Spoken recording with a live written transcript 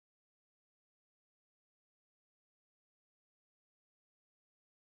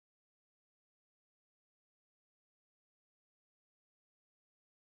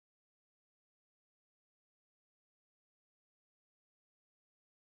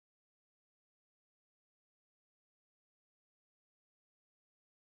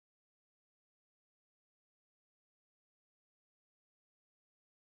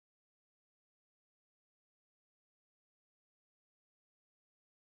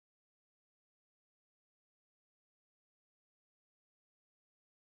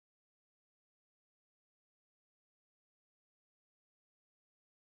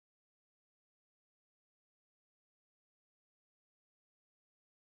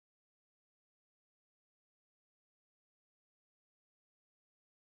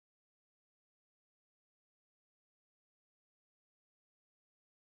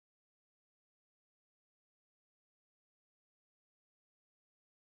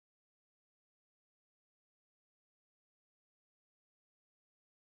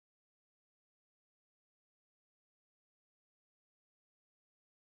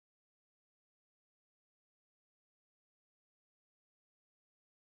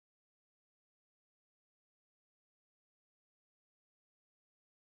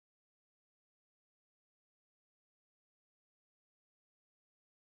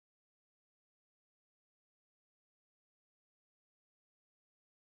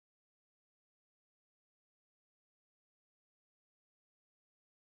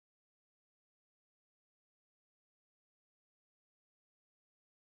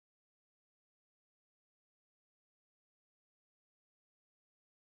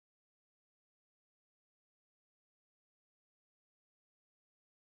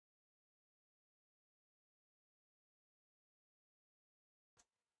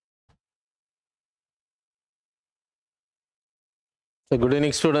So good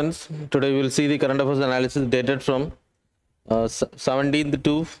evening, students. Today we will see the current affairs analysis dated from 17th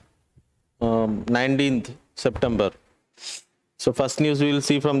to 19th September. So first news we will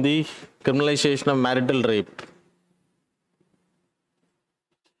see from the criminalization of marital rape.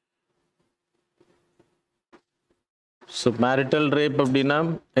 So marital rape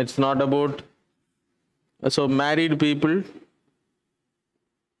abdina, it's not about married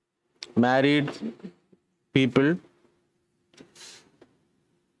people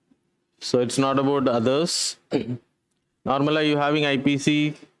so it's not about others. Normally you having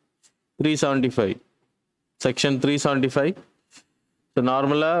IPC 375 section 375. So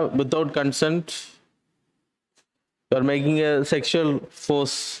normally without consent you are making a sexual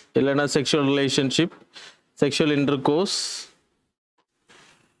force, sexual relationship, sexual intercourse,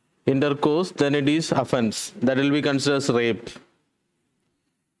 then it is offense. That will be considered as rape.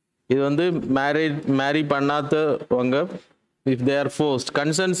 இது வந்து marry பண்ணாதவங்க if they are forced,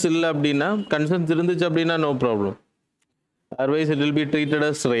 consent இல்ல அப்படின்னா, consent இருந்துச்சு அப்படின்னா no problem, otherwise it will be treated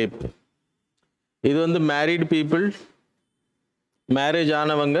as rape. இது வந்து married people, marriage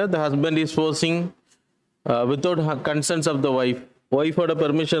ஆனவங்க, the husband is forcing without consent of the wife ஓட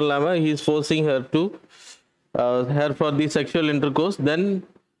permission இல்லாம he is forcing her to her for the sexual intercourse, then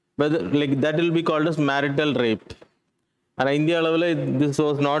whether like that will be called as marital rape. And India level this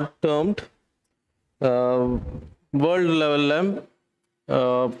was not termed. World level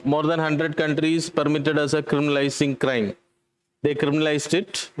more than 100 countries permitted as a criminalizing crime. They criminalized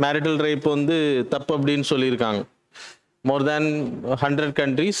it. Marital rape வந்து தப்பு அப்படினு சொல்லிருக்காங்க. More than 100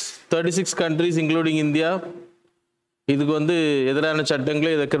 countries, 36 countries including India இதுக்கு வந்து எதிரான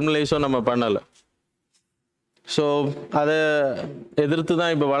சட்டங்களை இத criminalize நம்ம பண்ணல. So அதை எதிர்த்து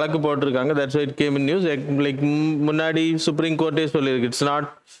தான் இப்போ வழக்கு போட்டிருக்காங்க. That's why it came in news. Like முன்னாடி சுப்ரீம் கோர்ட்டே சொல்லியிருக்கு. It's not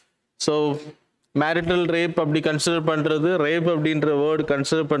so marital rape அப்படி கன்சிடர் பண்றது, rape அப்படின்ற வேர்ட்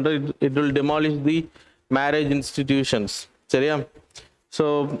கன்சிடர் பண்றது, it will demolish the marriage institutions. சரியா? So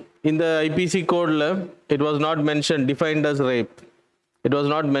இந்த IPC கோட்ல it was not mentioned, defined as rape. It was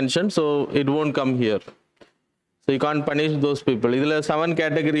not mentioned, so it won't come here. So you can't punish those people. இதுல 7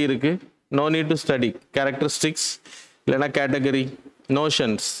 category இருக்கு. No need to study. Characteristics, இல்லைனா category,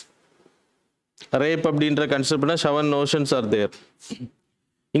 notions. Rape அப்படின்ற concept பண்ணா 7 notions are there.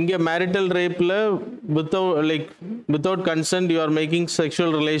 இங்க marital rapeல without consent you are making sexual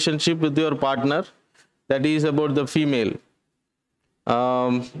relationship with your partner. That is about the female.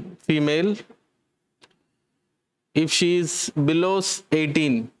 If she is below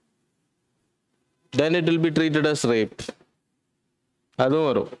 18, then it will be treated as rape. அதுவும்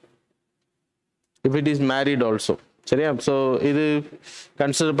வரும். If it is married also. சரியா? So இது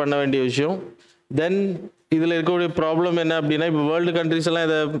consider பண்ண வேண்டிய விஷயம். Then இதில் இருக்கக்கூடிய problem என்ன அப்படின்னா, இப்போ வேர்ல்டு கண்ட்ரிஸ் எல்லாம்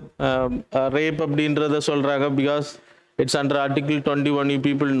இதை ரேப் அப்படின்றத சொல்கிறாங்க. Because it's under article 21. You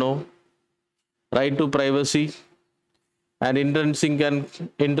people know right to privacy and intrinsic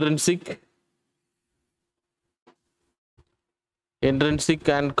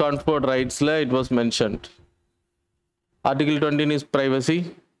and comfort ரைட்ஸில் it was mentioned. Article 20 is privacy,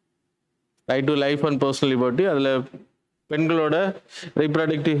 right to life and personal liberty. அதில் பெண்களோட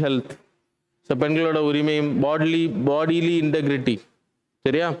ரீப்ரடக்டிவ் ஹெல்த், ஸோ பெண்களோட உரிமையும் bodily integrity.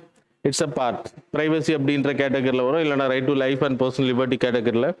 சரியா? It's a part. Privacy அப்படின்ற கேட்டகரியில் வரும், இல்லைனா right to life and personal liberty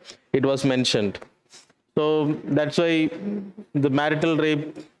கேட்டகரியில் it was mentioned. So that's why இந்த மேரிட்டல் ரேப்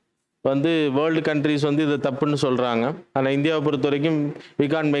வந்து வேர்ல்டு கண்ட்ரிஸ் வந்து இதை தப்புன்னு சொல்கிறாங்க. ஆனால் இந்தியாவை பொறுத்த வரைக்கும் we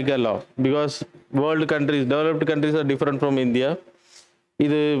can't make a law, because world countries, developed countries are different from India.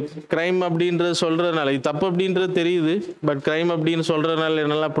 இது கிரைம் அப்படின்றது சொல்கிறதுனால, இது தப்பு அப்படின்றது தெரியுது, பட் கிரைம் அப்படின்னு சொல்கிறதுனால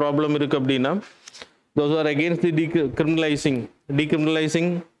என்னெல்லாம் ப்ராப்ளம் இருக்குது அப்படின்னா, those are against the decriminalizing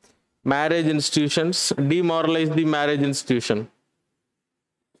marriage institutions, demoralize the marriage institution.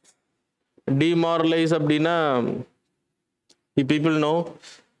 Demoralize அப்படின்னா, if people know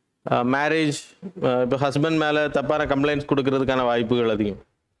மேரேஜ், இப்போ ஹஸ்பண்ட் மேலே தப்பான கம்ப்ளைண்ட்ஸ் கொடுக்கறதுக்கான வாய்ப்புகள் அதிகம்.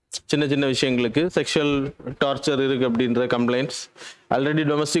 சின்ன சின்ன விஷயங்களுக்கு செக்ஷுவல் டார்ச்சர் இருக்குது அப்படின்ற கம்ப்ளைண்ட்ஸ். ஆல்ரெடி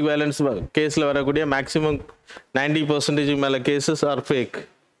டொமஸ்டிக் வயலன்ஸ் கேஸில் வரக்கூடிய மேக்ஸிமம் 90% மேலே cases R fake,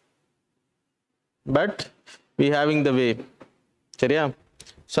 but we having the வே. சரியா?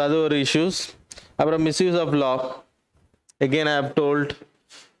 ஸோ அது ஒரு இஷ்யூஸ். அப்புறம் misuse of law. Again I have told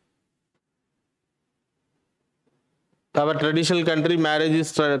our traditional country marriage is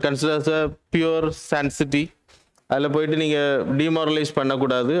considered as a pure sanctity. அதில் போயிட்டு நீங்கள் டிமாரலைஸ்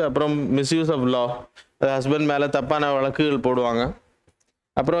பண்ணக்கூடாது. அப்புறம் மிஸ்யூஸ் ஆஃப் லா, ஹஸ்பண்ட் மேலே தப்பான வழக்குகள் போடுவாங்க.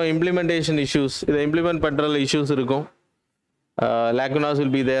 அப்புறம் இம்ப்ளிமெண்டேஷன் இஷ்யூஸ், இதை இம்ப்ளிமெண்ட் பண்ணுறதுல இஷ்யூஸ் இருக்கும். lacunas will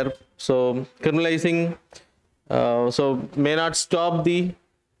be there. So criminalizing may not stop the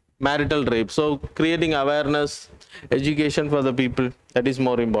marital rape. So creating awareness, education for the people, that is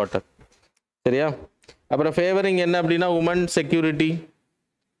more important. சரியா? அப்புறம் ஃபேவரிங் என்ன அப்படின்னா உமன் செக்யூரிட்டி,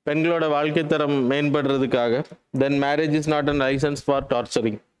 பெண்களோட வாழ்க்கை தரம் மேம்படுறதுக்காக. தென் marriage is not an licence for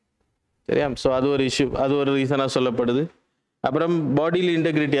torturing. சரியா? So அது ஒரு இஷ்யூ, அது ஒரு ரீசனாக சொல்லப்படுது. அப்புறம் bodily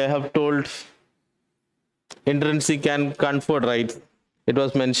integrity, I have told intrinsic and comfort rights, it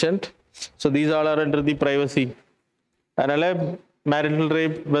was mentioned. So these all are under the privacy. அதனால marital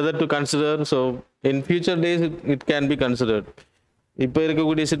rape whether to consider, so in future days it can be considered. இப்போ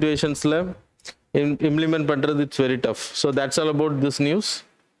இருக்கக்கூடிய சிச்சுவேஷன்ஸில் implement பண்ணுறது it's very tough. So that's all about this news.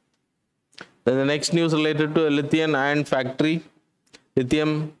 Then the next news related to a lithium ion factory.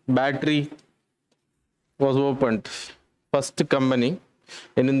 Lithium battery was opened. First company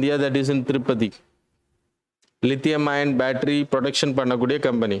in India, that is in Tirupati. Lithium ion battery production பண்ணக்கூடிய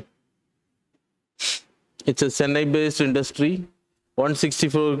company. It's a Chennai based industry.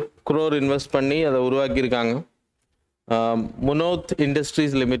 164 crore invest பண்ணி அதை உருவாக்கியிருக்காங்க. Munoth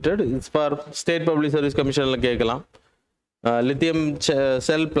Industries Limited. It's for State Public Service Commission கேட்கலாம். Lithium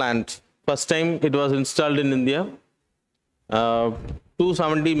cell plant. First time it was installed in India.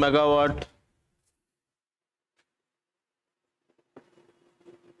 270 megawatt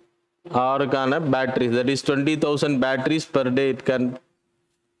hour batteries, that is 20,000 batteries per day it can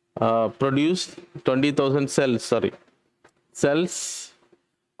produce. 20,000 cells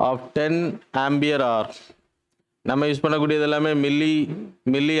of 10 ampere hour. நம்ம use பண்ணக்கூடியது எல்லாமே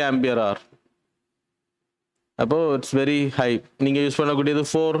milli ampere R. அப்போது it's very high. நீங்கள் use பண்ணக்கூடியது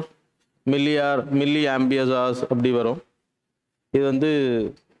 4 milli amperes hours அப்படி வரும். இது வந்து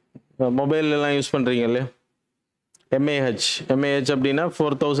மொபைல்லாம் யூஸ் பண்ணுறீங்க இல்லையா, MAH அப்படின்னா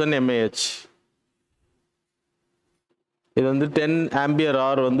 4000 mAh. இது வந்து 10 ஆம்பியர்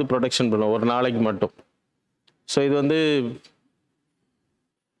hour வந்து ப்ரொடக்ஷன் பண்ணும் ஒரு நாளைக்கு மட்டும். ஸோ இது வந்து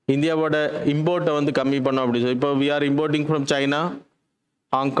இந்தியாவோட இம்போர்ட்டை வந்து கம்மி பண்ணோம் அப்படி சொல்லி. இப்போ we are importing from China,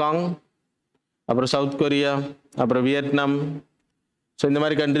 Hong Kong, அப்புறம் சவுத் கொரியா, அப்புறம் வியட்நாம். ஸோ இந்த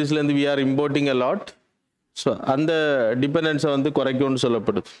மாதிரி கண்ட்ரீஸ்லேருந்து we are importing a lot. So அந்த டிபெண்டன்ஸை வந்து குறைக்கும்னு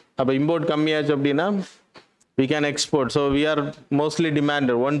சொல்லப்படுது. அப்போ இம்போர்ட் கம்மியாச்சு அப்படின்னா we can export. So we are mostly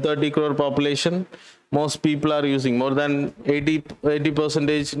demanded. 130 crore population, most people are using, more than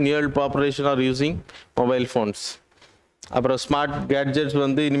 80% near population are using mobile phones. அப்புறம் smart gadgets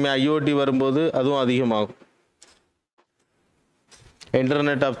வந்து இனிமேல் IoT வரும்போது அதுவும் அதிகமாகும்.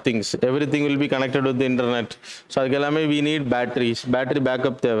 Internet of things, every thing will be connected with internet. So அதுக்கு எல்லாமே we need batteries, battery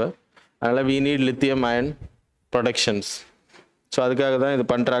backup தேவை. அதனால் we need lithium ion productions. So அதுக்காக தான் இது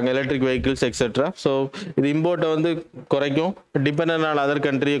பண்ணுறாங்க, எலக்ட்ரிக் வெஹிக்கிள்ஸ் எக்ஸெட்ரா. ஸோ இது இம்போர்ட்டை வந்து குறைக்கும், டிபெண்ட் ஆன் அதர்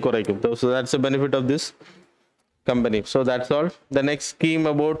கண்ட்ரியை குறைக்கும். So that's a benefit of this company. So that's all. The next scheme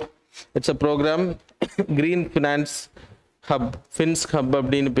about it's a program green finance hub, fins hub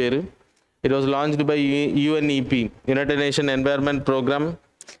அப்படின்னு பேர். It was launched by UNEP, United nation environment program.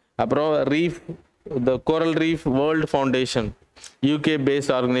 அப்புறம் reef, த coral reef world foundation, UK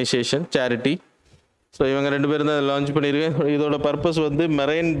paste organisation, charity. So இவங்க 2 பேரும் தான் launch பண்ணியிருக்கேன். இதோட purpose வந்து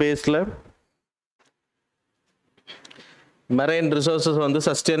marine பேஸில் மெரைன் ரிசோர்ஸஸ் வந்து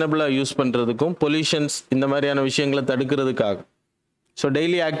சஸ்டைனபிளாக யூஸ் பண்ணுறதுக்கும் பொல்யூஷன்ஸ் இந்த மாதிரியான விஷயங்களை தடுக்கிறதுக்காக. So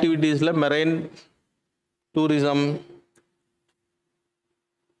daily ஆக்டிவிட்டீஸில் marine tourism,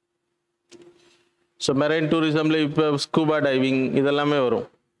 so marine டூரிசமில் இப்போ ஸ்கூபா டைவிங் இதெல்லாமே வரும்.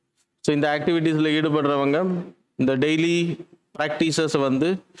 ஸோ இந்த ஆக்டிவிட்டீஸில் ஈடுபடுறவங்க இந்த டெய்லி ப்ராக்டிசஸை வந்து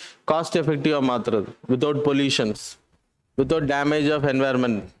காஸ்ட் எஃபெக்டிவாக மாற்றுறது, without pollutions, without damage of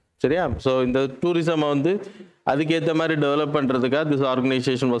environment. சரியா? ஸோ இந்த டூரிசமை வந்து அதுக்கேற்ற மாதிரி டெவலப் பண்ணுறதுக்காக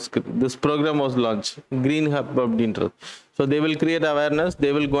this program was launch, green hub அப்படின்றது. So they will create awareness, they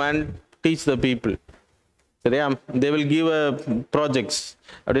will go and teach the people. சரியா? They will give a projects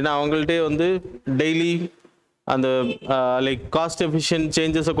அப்படின்னா அவங்கள்ட்டே வந்து டெய்லி அந்த லைக் காஸ்ட் எஃபிஷியன்ட்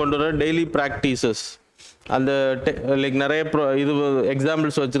சேஞ்சஸை கொண்டு வர டெய்லி ப்ராக்டிசஸ், அந்த லைக் நிறைய இது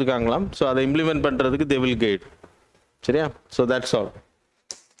எக்ஸாம்பிள்ஸ் வச்சுருக்காங்களாம். ஸோ அதை இம்ப்ளிமெண்ட் பண்ணுறதுக்கு தே வில் கைட். சரியா? So that's all.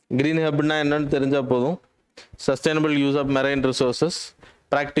 க்ரீன் ஹப்னா என்னன்னு தெரிஞ்சால் போதும். Sustainable use of marine resources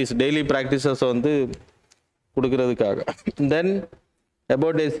practice, daily ப்ராக்டிசஸை வந்து கொடுக்கறதுக்காக. தென்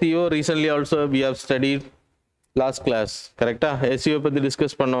about SEO, recently also we have studied last class. கரெக்டாக SEO பற்றி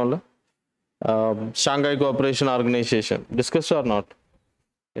டிஸ்கஸ் பண்ணோம்ல, Shanghai cooperation organisation. Discuss R not?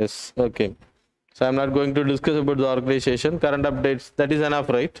 S, okay. So I'm not going to discuss about the organization, current updates, that is enough,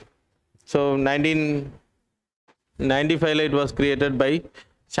 right? So 1995 it was created by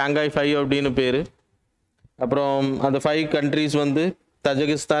Shanghai 5 அப்படின்னு பேர். அப்புறம் அந்த 5 countries வந்து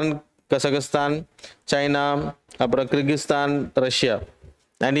Tajikistan, Kazakhstan, China, அப்புறம் Kyrgyzstan, Russia.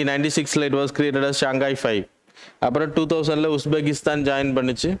 1996 it was created as Shanghai 5. அப்புறம் 2000 Uzbekistan join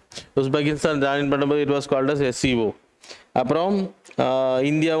பண்ணிச்சு. Uzbekistan join பண்ணும்போது it was called as SEO. அப்புறம்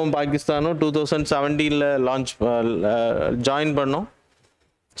இந்தியாவும் பாகிஸ்தானும் 2017 லான்ச் ஜாயின் பண்ணோம்.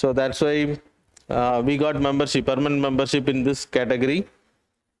 So that's why we got membership, permanent membership in this category.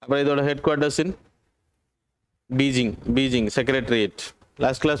 அப்புறம் இதோட ஹெட் குவார்ட்டர்ஸ் இன் Beijing secretariat.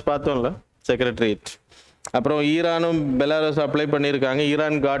 Last class பார்த்தோம்ல, செக்ரட்டரியேட். அப்புறம் ஈரானும் பெலாரஸ் அப்ளை பண்ணியிருக்காங்க.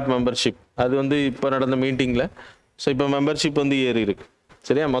 ஈரான் காட் மெம்பர்ஷிப், அது வந்து இப்போ நடந்த மீட்டிங்கில். ஸோ இப்போ மெம்பர்ஷிப் வந்து ஏறி இருக்கு.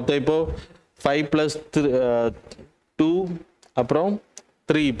 சரியா, மொத்தம் இப்போது 5+2 அப்புறம்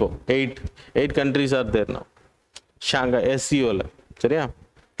 3, இப்போ 8 countries ஆர் தேர் now. ஷாங்காய் SCOல. சரியா,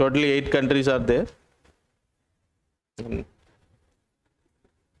 டோட்டலி 8 countries ஆர் தேர்.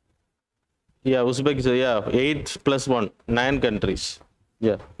 Uzbekistan 8+1 9 countries.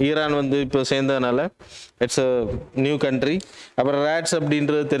 ஈரான் வந்து இப்போ சேர்ந்ததுனால இட்ஸ் அ நியூ கண்ட்ரி. அப்புறம் ரேட்ஸ்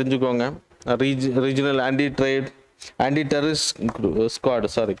அப்படின்றது தெரிஞ்சுக்கோங்க. Regional anti terrorist squad.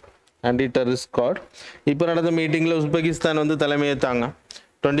 இப்போ நடந்த மீட்டிங்கில் உஸ்பெகிஸ்தான் வந்து தலைமையேற்றாங்க.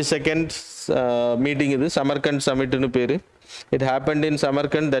 22nd மீட்டிங் இது, சமர்கண்ட் சமிட்னு பேர். It happened in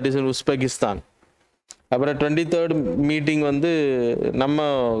Samarkand, that is in Uzbekistan. அப்புறம் 23rd மீட்டிங் வந்து நம்ம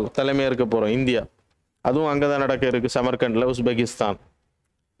தலைமையாக இருக்க போகிறோம், இந்தியா. அதுவும் அங்கே தான் நடக்க இருக்குது, சமர்கண்டில், Uzbekistan.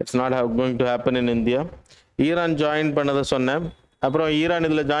 It's not going to happen in India. Iran join பண்ணதை சொன்னேன். அப்புறம் ஈரான்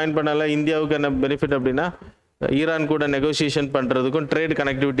இதில் ஜாயின் பண்ணல இந்தியாவுக்கு என்ன பெனிஃபிட் அப்படின்னா, ஈரான் கூட நெகோசியேஷன் பண்ணுறதுக்கும் ட்ரேட்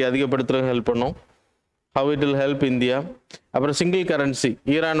கனெக்டிவிட்டி அதிகப்படுத்துறதுக்கு ஹெல்ப் பண்ணும். How it will help India. அப்புறம் சிங்கிள் கரன்சி.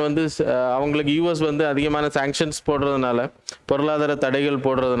 ஈரான் வந்து அவங்களுக்கு யூஎஸ் வந்து அதிகமான சாங்ஷன்ஸ் போடுறதுனால, பொருளாதார தடைகள்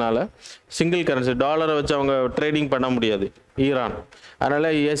போடுறதுனால சிங்கிள் கரன்சி டாலரை வச்சு அவங்க ட்ரேடிங் பண்ண முடியாது ஈரான். அதனால்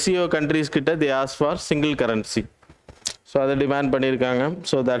SCO கண்ட்ரீஸ் கிட்ட they ask for single currency. So அதை டிமாண்ட் பண்ணியிருக்காங்க.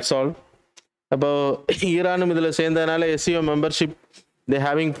 So that's all. அப்போ ஈரானும் இதில் சேர்ந்ததுனால SCO membership, they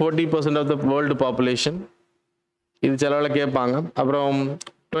having 40% of the world population. இது செலவில் கேட்பாங்க. அப்புறம்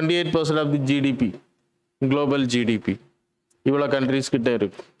 28% of the GDP, global GDP இவ்வளோ கண்ட்ரீஸ் கிட்ட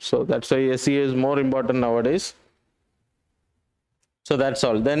இருக்கு. So that's why SCO is more important nowadays. So that's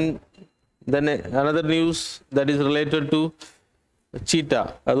all. Then another news that is related to cheetah,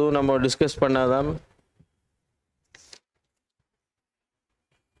 அதுவும் நம்ம discuss பண்ணாதான்.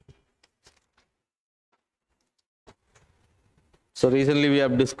 So recently we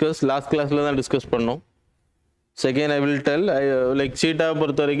have discussed, last classல தான் discuss பண்ணோம். So again I will tell, like cheetah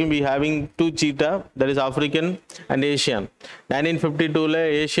பொறுத்த வரைக்கும் we having 2 cheetah, that is African and Asian. 1952ல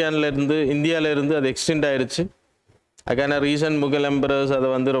ஏஷியான்ல இருந்து இந்தியாவில் இருந்து அது எக்ஸ்டெண்ட் ஆயிடுச்சு. அதுக்கான ரீசன் முகல் எம்பரர்ஸ் அதை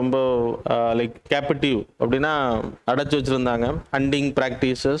வந்து ரொம்ப லைக் கேப்டிவ் அப்படின்னா அடைச்சி வச்சுருந்தாங்க, ஹண்டிங்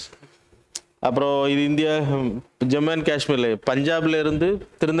ப்ராக்டிசஸ். அப்புறம் இது இந்தியா ஜம்மு அண்ட் காஷ்மீரில் பஞ்சாப்ல இருந்து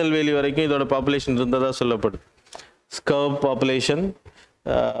திருநெல்வேலி வரைக்கும் இதோட பாப்புலேஷன் இருந்ததாக சொல்லப்படுது. ஸ்கர்வ் பாப்புலேஷன்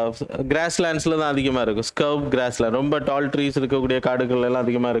கிராஸ்லேண்ட்ஸில் தான் அதிகமாக இருக்கும். ஸ்கர்வ் கிராஸ்லேண்ட், ரொம்ப டால் ட்ரீஸ் இருக்கக்கூடிய காடுகள் எல்லாம்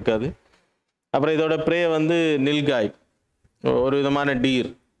அதிகமாக இருக்காது. அப்புறம் இதோட ப்ரே வந்து நில்காய், ஒரு விதமான டீர்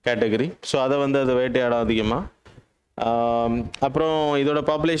கேட்டகரி. ஸோ அதை வந்து அதை வேட்டையாடும் அதிகமாக. அப்புறம் இதோட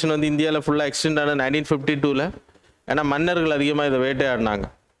பாப்புலேஷன் வந்து இந்தியாவில் ஃபுல்லாக எக்ஸ்டெண்ட் ஆன 1952ல். ஏன்னா மன்னர்கள் அதிகமாக இதை வேட்டையாடினாங்க.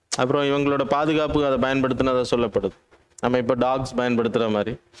 அப்புறம் இவங்களோட பாதுகாப்பு அதை பயன்படுத்தினதாக சொல்லப்படுது. நம்ம இப்போ டாக்ஸ் பயன்படுத்துகிற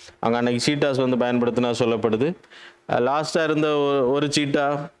மாதிரி அவங்க அன்றைக்கி சீட்டாஸ் வந்து பயன்படுத்தினா சொல்லப்படுது. லாஸ்ட்டாக இருந்த ஒரு சீட்டா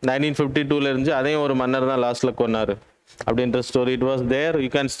 1952ல் இருந்துச்சு, அதையும் ஒரு மன்னர் தான் லாஸ்ட்டில் கொன்னார் அப்படின்ற story. It was there, you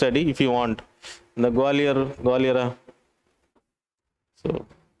can study if you want. இந்த குவாலியரா, ஸோ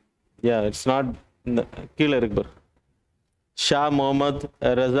இட்ஸ் நாட், இந்த கீழே இருக்கு பார், ஷா முகமது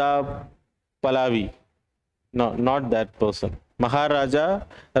ரஜா பலாவி, not that person. Maharaja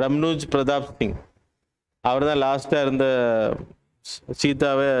ரம்னூஜ் Pratap Singh, அவர் தான் லாஸ்ட்டாக இருந்த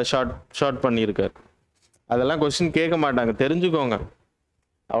சீதாவை ஷார்ட் பண்ணியிருக்கார். அதெல்லாம் கொஸ்டின் கேட்க மாட்டாங்க, தெரிஞ்சுக்கோங்க,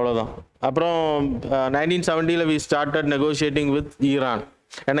 அவ்வளோதான். அப்புறம் 1970ல் we started negotiating with Iran.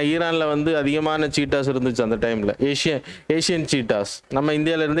 ஏன்னா ஈரானில் வந்து அதிகமான சீட்டாஸ் இருந்துச்சு அந்த டைமில், ஏஷியன் சீட்டாஸ். நம்ம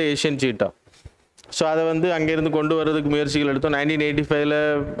இந்தியாவில் இருந்து ஏஷியன் சீட்டா. ஸோ அதை வந்து அங்கேருந்து கொண்டு வர்றதுக்கு முயற்சிகள் எடுத்தோம். 1985ல்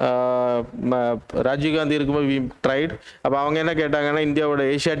ராஜீவ்காந்தி இருக்கும்போது வி ட்ரைட். அப்போ அவங்க என்ன கேட்டாங்கன்னா, இந்தியாவோட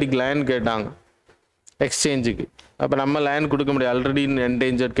ஏஷியாட்டிக் லைன் கேட்டாங்க எக்ஸ்சேஞ்சுக்கு. அப்போ நம்ம லைன் கொடுக்க முடியாது, ஆல்ரெடி இன்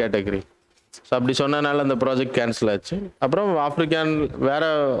என்டேஞ்சர்ட் கேட்டகரி. ஸோ அப்படி சொன்னனால அந்த ப்ராஜெக்ட் கேன்சல் ஆச்சு. அப்புறம் ஆப்ரிக்கான் வேறு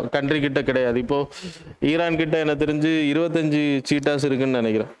கண்ட்ரி கிட்ட கிடையாது. இப்போது ஈரான் கிட்ட எனக்கு தெரிஞ்சு 25 சீட்டாஸ் இருக்குன்னு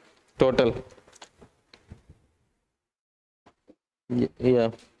நினைக்கிறேன் டோட்டல்.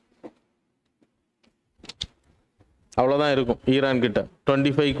 அவ்வளோதான் இருக்கும் ஈரான் கிட்ட,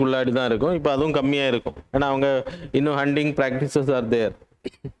 25க்குள்ளாடி தான் இருக்கும். இப்போ அதுவும் கம்மியாக இருக்கும், ஏன்னா அவங்க இன்னும் ஹண்டிங் ப்ராக்டிசஸ் ஆர் தேர்.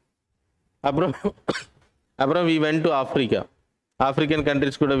 அப்புறம் we went to African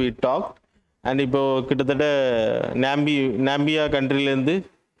countries கூட வி டாக். அண்ட் இப்போது கிட்டத்தட்ட நாம்பியா கண்ட்ரிலேருந்து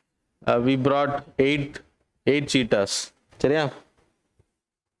வி ப்ராட் 8 சீட்டாஸ். சரியா,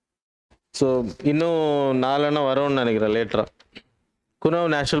 ஸோ இன்னும் 4 வரும்னு நினைக்கிறேன் லேட்டராக. Kuno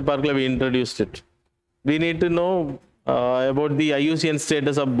National Park, we introduced it. We need to know about the IUCN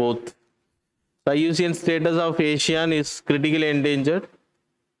status of both. The IUCN status of Asian is critically endangered.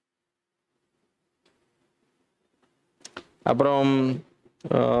 From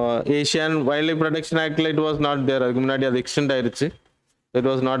Asian Wildlife Protection Act, it was not there. It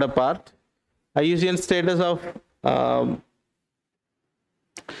was not a part. IUCN status of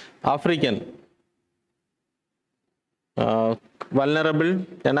African vulnerable,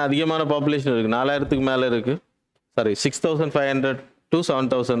 ஏன்னா அதிகமான population இருக்கு, 4000க்கு மேல இருக்கு. Sorry 6500 to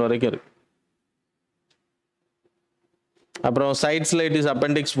 7000 வரைக்கும் இருக்கு. அப்புறம் சைட்ஸ்ல it is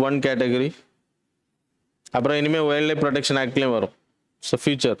appendix 1 category. அப்புறம் இனிமே வைல்ட் லைஃப் ப்ரொடெக்ஷன் ஆக்ட்லயும் வரும். So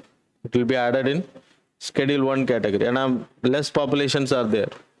future it will be added in schedule 1 category. ஏன்னா லெஸ் பாப்புலேஷன்ஸ் ஆர்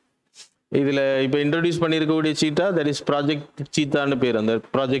தேர். இதில் இப்போ இன்ட்ரடியூஸ் பண்ணியிருக்கக்கூடிய சீட்டா தட் இஸ் ப்ராஜெக்ட் சீத்தான்னு பேர், அந்த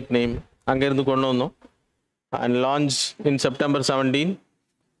ப்ராஜெக்ட் நேம் அங்கேருந்து கொண்டு வந்தோம். And launch in September 17.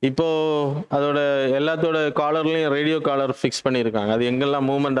 இப்போ அதோட எல்லாத்தோட காலர்லையும் ரேடியோ காலர் ஃபிக்ஸ் பண்ணியிருக்காங்க. அது எங்கெல்லாம்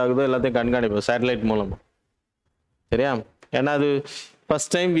மூவ்மெண்ட் ஆகுதோ எல்லாத்தையும் கண்காணிப்போம் சேட்டலைட் மூலமாக. சரியா? ஏன்னா அது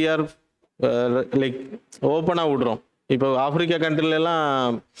first time we are like ஓப்பனாக விடுறோம். இப்போ ஆப்பிரிக்கா கண்ட்ரிலெலாம்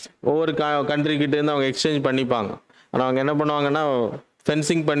ஒவ்வொரு கண்ட்ரிக்கிட்டேருந்து அவங்க எக்ஸ்சேஞ்ச் பண்ணிப்பாங்க. ஆனால் அவங்க என்ன பண்ணுவாங்கன்னா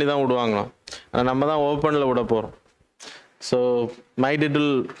ஃபென்சிங் பண்ணி தான் விடுவாங்களாம். ஆனால் நம்ம தான் ஓப்பனில் விட போகிறோம். So might it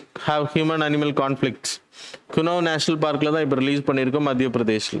will have human animal conflicts. Kuno national பார்க்கில் தான் இப்போ ரிலீஸ் பண்ணியிருக்கோம் மத்திய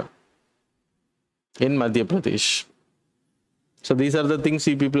பிரதேஷில், இன் மத்திய Pradesh. So these are the things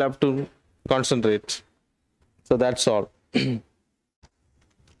you people have to concentrate. So that's all.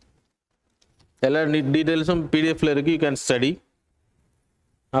 எல்லா டீட்டெயில்ஸும் பிடிஎஃப்ல இருக்கு, you can study.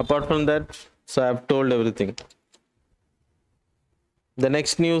 Apart from that, so I have told every thing. The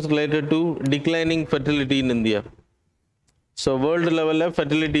next news related to declining fertility in India. So world லெவலில்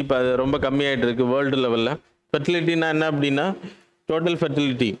fertility இப்போ ரொம்ப கம்மியாகிட்டு இருக்குது. World லெவலில் ஃபெர்டிலிட்டினா என்ன அப்படின்னா டோட்டல்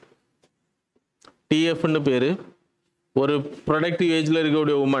ஃபெர்டிலிட்டி, டிஎஃப்னு பேர். ஒரு ப்ரொடக்டிவ் ஏஜில்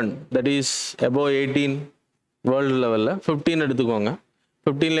இருக்கக்கூடிய woman that is above 18 world லெவலில் 15 எடுத்துக்கோங்க.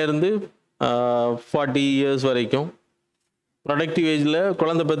 15லேருந்து 40 இயர்ஸ் வரைக்கும் ப்ரொடக்டிவ் ஏஜில்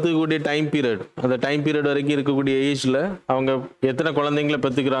குழந்தை பெற்றுக்கக்கூடிய டைம் பீரியட், அந்த டைம் பீரியட் வரைக்கும் இருக்கக்கூடிய ஏஜில் அவங்க எத்தனை குழந்தைங்கள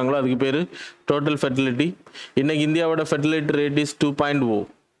பெற்றுக்கிறாங்களோ அதுக்கு பேர் டோட்டல் ஃபெர்டிலிட்டி. இன்றைக்கி இந்தியாவோட ஃபெர்டிலிட்டி ரேட் இஸ் 2.0.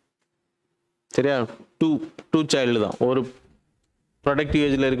 சரியா? டூ சைல்டு தான் ஒரு ப்ரொடக்டிவ்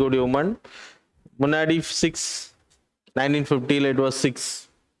ஏஜில் இருக்கக்கூடிய உமன். முன்னாடி 6, 1950 it was 6,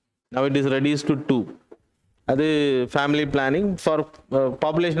 now it is reduce to 2. அது ஃபேமிலி பிளானிங் ஃபார்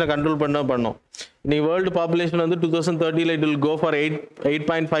பாப்புலேஷனை கண்ட்ரோல் பண்ணோம். இன்னைக்கு வேர்ல்டு பாப்புலேஷன் வந்து 2030 it will go for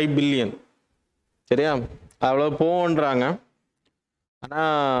 8.5 billion. சரியா? அவ்வளோ போன்றாங்க.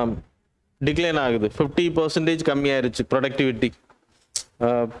 ஆனால் டிக்ளைன் ஆகுது, 50% கம்மியாயிருச்சு ப்ரொடக்டிவிட்டி.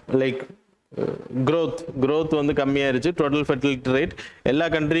 லைக் க்ரோத் வந்து கம்மியாயிருச்சு. டோட்டல் ஃபெர்டிலிட்டி ரேட் எல்லா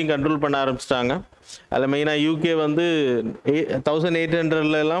கண்ட்ரியும் கண்ட்ரோல் பண்ண ஆரம்பிச்சிட்டாங்க. அதில் மெயினாக யூகே வந்து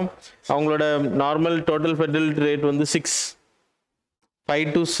 1800 அவங்களோட நார்மல் டோட்டல் ஃபெர்டிலிட்டி ரேட் வந்து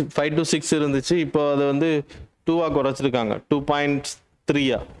 5 to 6 இருந்துச்சு. இப்போ அதை வந்து 2 குறைச்சிருக்காங்க, 2.3.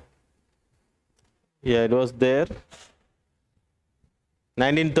 Yeah, it was there.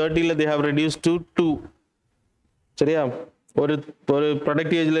 1930 they have reduced to 2. சரியா? ஒரு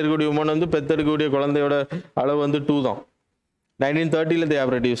ப்ரொடக்டிவ் ஏஜில் இருக்கக்கூடிய உமன் வந்து பெற்றெடுக்கக்கூடிய குழந்தையோட அளவு வந்து 2 தான். 1930 they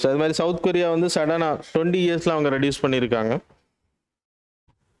have reduced. அது மாதிரி சவுத் கொரியா வந்து சடனாக 20 இயர்ஸில் அவங்க ரெடியூஸ் பண்ணியிருக்காங்க.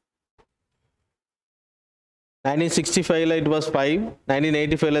 1965 it was 5,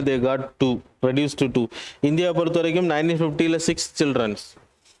 1985 they got 2, reduced to 2. India பொறுத்த வரைக்கும் 1950 6 children,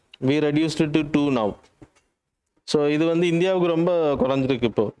 we reduced it to 2 now. So இது வந்து இந்தியாவுக்கு ரொம்ப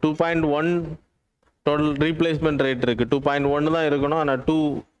குறைஞ்சிருக்கு. இப்போ 2.1 டோட்டல் ரீப்ளேஸ்மெண்ட் ரேட் இருக்குது. 2.1 தான் இருக்கணும், ஆனால் 2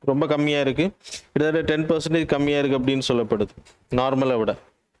 ரொம்ப கம்மியாக இருக்குது. கிட்டத்தட்ட 10% கம்மியாக இருக்குது அப்படின்னு சொல்லப்படுது நார்மலை விட.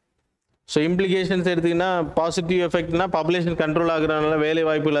 ஸோ இம்ப்ளிகேஷன்ஸ் எடுத்திங்கன்னா பாசிட்டிவ் எஃபெக்ட்னா பாப்புலேஷன் கண்ட்ரோல் ஆகுறதுனால வேலை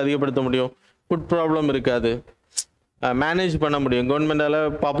வாய்ப்புகள் அதிகப்படுத்த முடியும், ஃபுட் ப்ராப்ளம் இருக்காது, மேனேஜ் பண்ண முடியும். கவர்மெண்டால்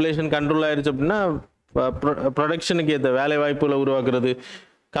பாப்புலேஷன் கண்ட்ரோல் ஆயிடுச்சு அப்படின்னா ப்ரொடக்ஷனுக்கு ஏற்ற வேலை வாய்ப்புகளை உருவாக்குறது,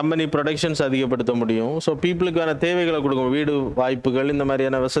 கம்பெனி ப்ரொடக்ஷன்ஸ் அதிகப்படுத்த முடியும். ஸோ பீப்புளுக்கான தேவைகளை கொடுக்கும், வீடு வாய்ப்புகள், இந்த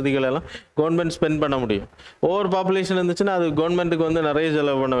மாதிரியான வசதிகள் எல்லாம் கவர்மெண்ட் ஸ்பெண்ட் பண்ண முடியும். ஓவர் பாப்புலேஷன் இருந்துச்சுன்னா அது கவர்மெண்ட்டுக்கு வந்து நிறைய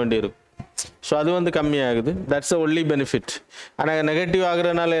செலவு பண்ண வேண்டியிருக்கும். ஸோ அது வந்து கம்மியாகுது. That's a only benefit. ஆனால் நெகட்டிவ்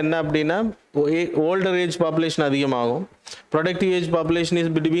ஆகுறதுனால என்ன அப்படின்னா ஓல்டர் ஏஜ் பாப்புலேஷன் அதிகமாகும். Productive age population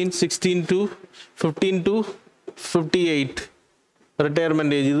is between 15 to 58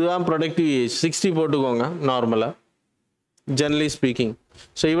 retirement age. இதுதான் ப்ரொடக்டிவ் ஏஜ். 60 போட்டுக்கோங்க நார்மலாக, ஜெனரலி ஸ்பீக்கிங்.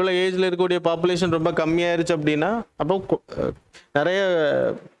 ஸோ இவ்வளோ ஏஜில் இருக்கக்கூடிய பாப்புலேஷன் ரொம்ப கம்மியாயிருச்சு அப்படின்னா அப்போ நிறைய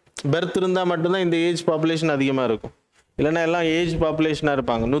பெர்த் இருந்தால் மட்டும்தான் இந்த ஏஜ் பாப்புலேஷன் அதிகமாக இருக்கும். இல்லைன்னா எல்லாம் ஏஜ் பாப்புலேஷனாக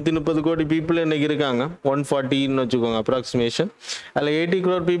இருப்பாங்க. 130 கோடி பீப்புள் இன்றைக்கி இருக்காங்க, 140ன்னு வச்சுக்கோங்க அப்ராக்சிமேஷன். அதில் 80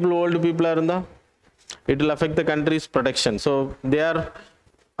 crore பீப்புள் ஓல்டு பீப்புளாக இருந்தால் it will affect the countries protection. So they are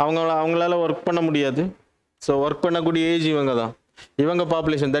அவங்களால ஒர்க் பண்ண முடியாது. ஸோ ஒர்க் பண்ணக்கூடிய ஏஜ் இவங்க தான், இவங்க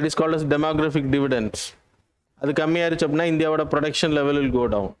population, that is called as demographic dividends. அது கம்மியாகிடுச்சு அப்படின்னா இந்தியாவோட production level will go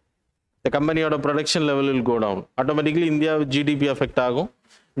down, த கம்பெனியோட production level will go down, automatically India GDP affect ஆகும்.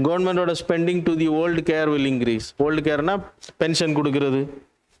 கவர்மெண்டோட spending to the old care will increase. Old கேர்னா pension கொடுக்கறது,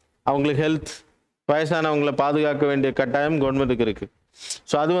 அவங்களுக்கு ஹெல்த், வயசானவங்களை பாதுகாக்க வேண்டிய கட்டாயம் கவர்மெண்ட்டுக்கு இருக்குது.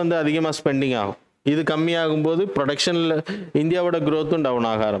 ஸோ அது வந்து அதிகமாக ஸ்பெண்டிங் ஆகும். இது கம்மியாகும்போது ப்ரொடக்ஷனில் இந்தியாவோட க்ரோத்தும் டவுன்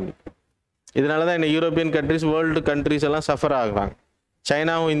ஆக ஆரம்பிக்கும். இதனால தான் இந்த யூரோப்பியன் கண்ட்ரிஸ், வேர்ல்டு கண்ட்ரிஸ் எல்லாம் சஃபர் ஆகுறாங்க.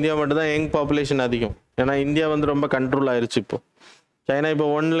 சைனாவும் இந்தியா மட்டும் தான் யங் பாப்புலேஷன் அதிகம். ஏன்னா இந்தியா வந்து ரொம்ப கண்ட்ரோல் ஆயிடுச்சு. இப்போ சைனா இப்போ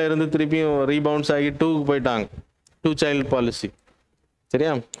 1ல் இருந்து திருப்பியும் ரீபவுன்ஸ் ஆகி 2க்கு போயிட்டாங்க, 2 child பாலிசி.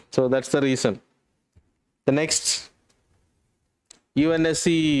 சரியா? So that's the reason. The next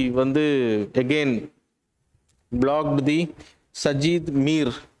UNSC வந்து எகெயின் பிளாக்டு தி சஜீத்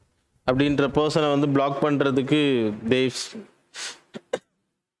மீர் அப்படின்ற பர்சனை வந்து பிளாக் பண்ணுறதுக்கு Dev's.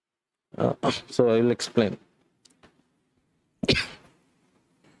 So I will explain.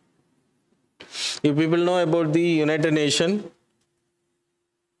 If people know about the United Nations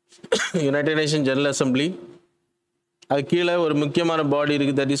General Assembly, அது கீழே ஒரு முக்கியமான பாடி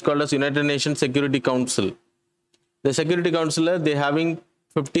இருக்குது, that is called as United Nations Security Council. The Security Council they having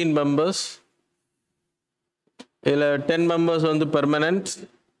 15 members. இதில் 10 members வந்து permanent,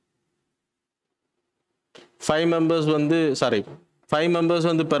 5 members வந்து 5 members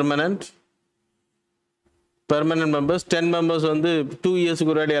வந்து permanent members, 10 members வந்து 2 years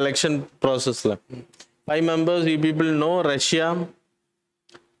முன்னாடி எலெக்ஷன் ப்ராசஸில். 5 members you people know Russia,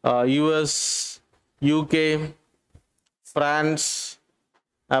 US, UK, France,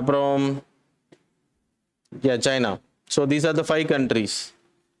 அப்புறம் China. So these are the 5 countries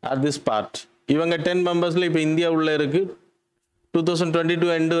at this part. இவங்க 10 members இப்போ இந்தியா உள்ள இருக்கு. 2022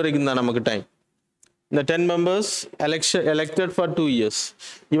 எண்டு வரைக்கும் தான் நமக்கு டைம். இந்த 10 members elected for 2 years.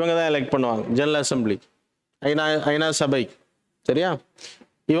 இவங்க தான் எலெக்ட் பண்ணுவாங்க ஜெனரல் அசம்பிளி, ஐநா சபை. சரியா?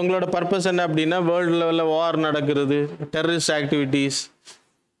 இவங்களோட பர்பஸ் என்ன அப்படின்னா, வேர்ல்டு லெவலில் வார் நடக்கிறது, டெரரிஸ்ட் ஆக்டிவிட்டீஸ்,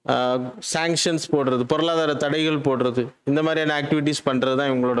 சாங்ஷன்ஸ் போடுறது, பொருளாதார தடைகள் போடுறது, இந்த மாதிரியான ஆக்டிவிட்டீஸ் பண்ணுறது தான்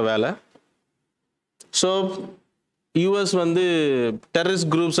இவங்களோட வேலை. ஸோ யூஎஸ் வந்து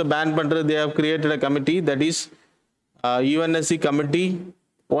டெரரிஸ்ட் குரூப்ஸை பேன் பண்ணுறது, they have created a committee, that is UNSC committee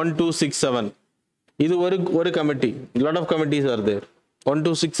 1267. இது ஒரு committee, lot of committees R தேர்.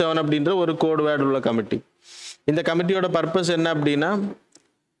 1267 அப்படின்ற ஒரு கோட் வேர்டு உள்ள கமிட்டி. இந்த கமிட்டியோட பர்பஸ் என்ன அப்படின்னா,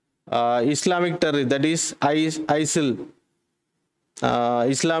 Islamic terrorist, that is isle,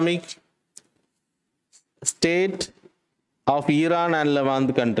 Islamic state of Iran and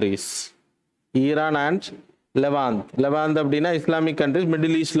லெவாந்த் countries. Iran and லெவாந்த் அப்படின்னா Islamic countries,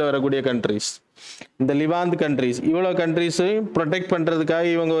 middle ஈஸ்டில் வரக்கூடிய கண்ட்ரிஸ். இந்த லிவாந்த் கண்ட்ரிஸ், இவ்வளோ கண்ட்ரிஸையும் ப்ரொடெக்ட் பண்ணுறதுக்காக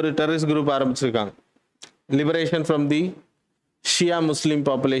இவங்க ஒரு டெரரிஸ்ட் குரூப் ஆரம்பிச்சிருக்காங்க, liberation from the Shia Muslim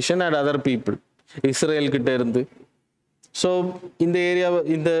population and other people, Israel கிட்ட இருந்து. ஸோ இந்த ஏரியா,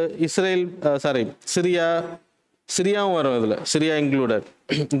 இந்த இஸ்ரேல் சிரியாவும் வரும் இதில், சிரியா இன்க்ளூடட்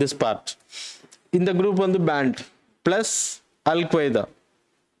திஸ் பார்ட். இந்த குரூப் வந்து pant, plus Al Qaeda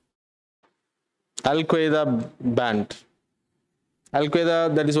pant. Al Qaeda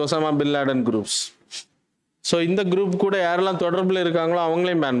that is Osama bin லாடன் groups. So இந்த group கூட யாரெல்லாம் தொடர்பில் இருக்காங்களோ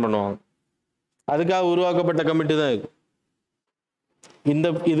அவங்களையும் பேன் பண்ணுவாங்க. அதுக்காக உருவாக்கப்பட்ட கமிட்டி தான் இது.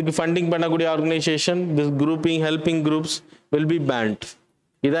 இதுக்கு ஃபண்டிங் பண்ணக்கூடிய organisation, this grouping helping groups will be pant.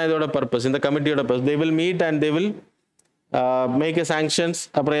 இதுதான் இதோட பர்பஸ், இந்த கமிட்டியோட purpose. They will meet and they will make a sanctions.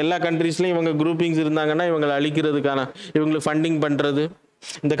 அப்புறம் எல்லா கண்ட்ரீஸ்லையும் இவங்க குரூப்பிங்ஸ் இருந்தாங்கன்னா இவங்களை அழிக்கிறதுக்கான, இவங்களுக்கு ஃபண்டிங் பண்ணுறது.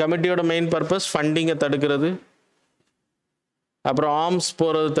 இந்த கமிட்டியோட மெயின் பர்பஸ் ஃபண்டிங்கை தடுக்கிறது, அப்புறம் ஆர்ம்ஸ்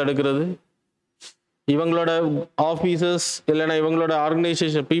போகிறது தடுக்கிறது. இவங்களோட ஆஃபீஸர்ஸ் இல்லைன்னா இவங்களோட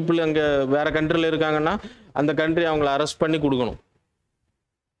ஆர்கனைசேஷன் பீப்புள் அங்கே வேறு கண்ட்ரியில் இருக்காங்கன்னா அந்த கண்ட்ரி அவங்கள அரெஸ்ட் பண்ணி கொடுக்கணும்.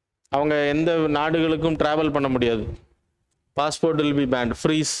 அவங்க எந்த நாடுகளுக்கும் ட்ராவல் பண்ண முடியாது. Passport will be pant,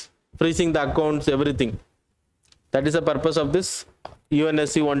 freezing the accounts, every thing. That is the purpose of this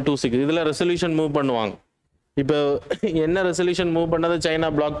UNSC 126. இதில் ரெசல்யூஷன் மூவ் பண்ணுவாங்க. இப்போ என்ன ரெசல்யூஷன் மூவ் பண்ணதை சைனா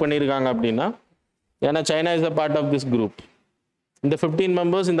பிளாக் பண்ணியிருக்காங்க அப்படின்னா, ஏன்னா China is a part of this group. இந்த 15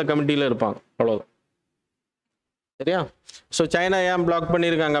 மெம்பர்ஸ் இந்த கமிட்டியில் இருப்பாங்க, அவ்வளோதான். சரியா? ஸோ சைனா ஏன் பிளாக்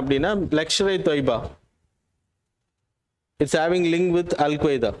பண்ணியிருக்காங்க அப்படின்னா, Lashkar e Taiba it's having link with Al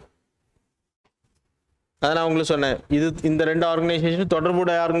Qaeda. அதை நான் உங்களுக்கு சொன்னேன், இந்த 2 ஆர்கனைசேஷன்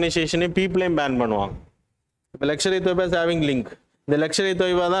தொடர்புடைய ஆர்கனைசேஷனையும் பீப்புளையும் பேன் பண்ணுவாங்க. இப்போ Lashkar e Taiba is having link. இந்த லஷ்கர் இ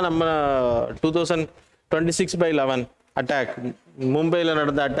தொய்பா தான் நம்ம 2026/11 அட்டாக், மும்பையில்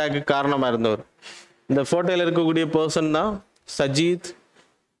நடந்த அட்டாக்கு காரணமாக இருந்தவர். இந்த ஃபோட்டோவில் இருக்கக்கூடிய பர்சன் தான் Sajith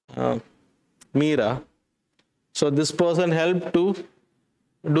Meera. So this person help to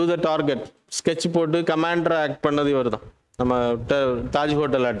two the target. Sketch போட்டு கமாண்டரை ஆக்ட் பண்ணது இவர் தான், நம்ம தாஜ்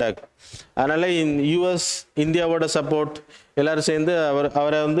ஹோட்டல் அட்டாக். அதனால் யூஎஸ் இந்தியாவோட சப்போர்ட் எல்லோரும் சேர்ந்து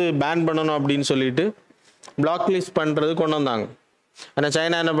அவரை வந்து பேன் பண்ணணும் அப்படின்னு சொல்லிட்டு பிளாக் லிஸ்ட் பண்ணுறது கொண்டு வந்தாங்க. ஆனால்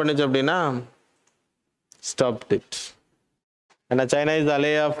சைனா என்ன பண்ணுச்சு அப்படின்னா ஸ்டாப்ட் இட். ஏன்னா சைனா இஸ்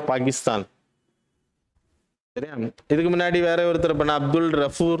அலே ஆஃப் பாகிஸ்தான். சரியா? இதுக்கு முன்னாடி வேற ஒருத்தர் பண்ண அப்துல்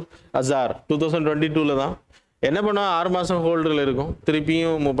ரஃபூர் அசார் 2022 தான். என்ன பண்ணுவோம், 6 மாதம் ஹோல்டில் இருக்கும்,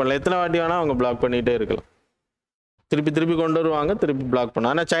 திருப்பியும் மூவ் பண்ணலாம். எத்தனை வாட்டி வேணால் அவங்க பிளாக் பண்ணிகிட்டே இருக்கலாம். திருப்பி கொண்டு வருவாங்க, திருப்பி பிளாக்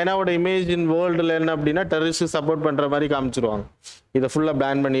பண்ணுவாங்க. ஆனால் சைனாவோட இமேஜ் இன் வேர்ல்டில் என்ன அப்படின்னா டெரரிஸ்ட் சப்போர்ட் பண்ணுற மாதிரி காமிச்சிருவாங்க இதை ஃபுல்லாக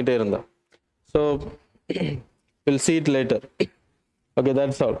பேன் பண்ணிகிட்டே இருந்தால். So will see it later. Okay,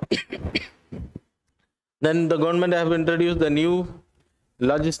 that's all. Then the government have introduced the new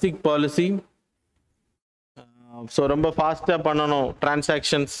logistic policy. So ரொம்ப ஃபாஸ்ட்டாக பண்ணணும்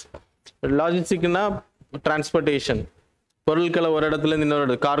டிரான்சாக்ஷன்ஸ். லாஜிஸ்டிக்னா டிரான்ஸ்போர்ட்டேஷன், பொருட்களை ஒரு இடத்துலேருந்து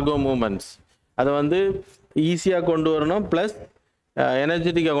இன்னொரு கார்கோ மூவ்மெண்ட்ஸ், அதை வந்து ஈஸியாக கொண்டு வரணும். ப்ளஸ்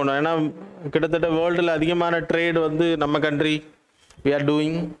எனர்ஜெட்டிக்காக கொண்டு வரணும். ஏன்னா கிட்டத்தட்ட வேர்ல்டில் அதிகமான ட்ரேட் வந்து நம்ம கண்ட்ரி வி ஆர்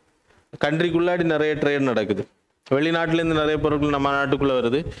டூயிங். கண்ட்ரிக்குள்ளாடி நிறைய ட்ரேட் நடக்குது, வெளிநாட்டிலேருந்து நிறைய பொருட்கள் நம்ம நாட்டுக்குள்ளே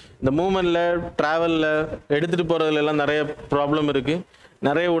வருது. இந்த மூவ்மெண்ட்டில் ட்ராவலில் எடுத்துகிட்டு போகிறதுலாம் நிறைய ப்ராப்ளம் இருக்குது.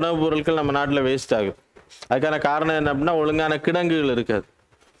 நிறைய உணவுப் பொருட்கள் நம்ம நாட்டில் வேஸ்ட் ஆகுது. அதுக்கான காரணம் என்ன அப்படின்னா ஒழுங்கான கிடங்குகள் இருக்காது,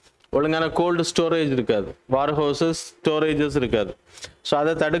 ஒழுங்கான கோல்டு ஸ்டோரேஜ் இருக்காது, வார் ஹவுசஸ் ஸ்டோரேஜஸ் இருக்காது. ஸோ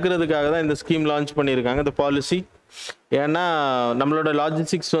அதை தடுக்கிறதுக்காக தான் இந்த ஸ்கீம் லான்ச் பண்ணியிருக்காங்க, இந்த பாலிசி. ஏன்னா நம்மளோட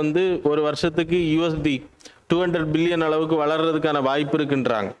லாஜிஸ்டிக்ஸ் வந்து ஒரு வருஷத்துக்கு USD 200 பில்லியன் அளவுக்கு வளர்கிறதுக்கான வாய்ப்பு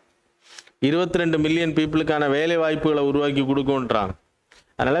இருக்குன்றாங்க. 22 மில்லியன் பீப்புளுக்கான வேலை வாய்ப்புகளை உருவாக்கி கொடுக்குன்றாங்க.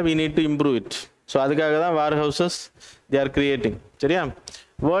 அதனால் we need to improve it. So அதுக்காக தான் வார் ஹவுசஸ் they are creating. சரியா?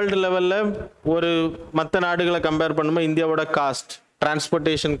 வேர்ல்டு லெவலில் ஒரு மற்ற நாடுகளை கம்பேர் பண்ணும்போது இந்தியாவோட காஸ்ட்,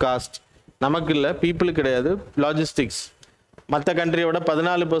 டிரான்ஸ்போர்ட்டேஷன் காஸ்ட் நமக்கு இல்லை, பீப்புளுக்கு கிடையாது, லாஜிஸ்டிக்ஸ் மற்ற கண்ட்ரியோட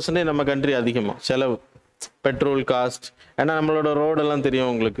 14% நம்ம கண்ட்ரி அதிகமாக செலவு. பெட்ரோல் காஸ்ட், ஏன்னா நம்மளோட ரோடெல்லாம்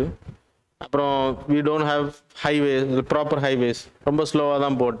தெரியும் உங்களுக்கு. அப்புறம் we don't have highways, proper highways, ரொம்ப ஸ்லோவாக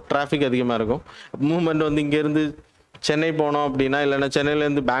தான் டிராஃபிக் அதிகமாக இருக்கும். மூவ்மெண்ட் வந்து இங்கேருந்து சென்னை போனோம் அப்படின்னா, இல்லைன்னா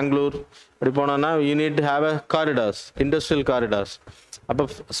சென்னையிலேருந்து பெங்களூர் அப்படி போனோன்னா you need to have a corridors, industrial corridors. அப்போ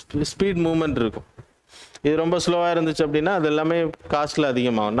ஸ்பீட் மூவ்மெண்ட் இருக்கும். இது ரொம்ப ஸ்லோவாக இருந்துச்சு அப்படின்னா அது எல்லாமே காஸ்ட்டில்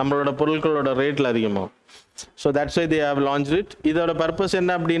அதிகமாகும், நம்மளோட பொருட்களோட ரேட்டில் அதிகமாகும். So that's why they have launched it. இதோட பர்பஸ்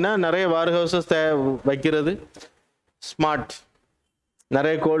என்ன அப்படின்னா நிறைய வார் ஹவுசஸ் வைக்கிறது, ஸ்மார்ட்,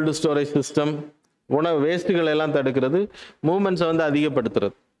 நிறைய கோல்டு ஸ்டோரேஜ் சிஸ்டம், உணவு வேஸ்ட்டுகள் எல்லாம் தடுக்கிறது, மூவ்மெண்ட்ஸை வந்து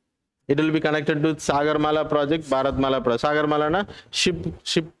அதிகப்படுத்துறது. It will be connected to Sagarmala project, Bharatmala project. சாகர்மாலானா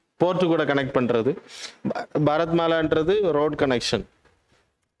ship board கூட கனெக்ட் பண்ணுறது, பாரத்மாலான்றது road connection.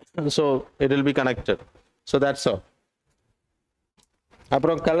 So it will be connected. So that's all.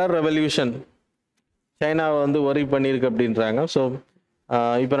 அப்புறம் கலர் ரெவல்யூஷன் சைனாவை வந்து ஒரி பண்ணியிருக்கு அப்படின்றாங்க. ஸோ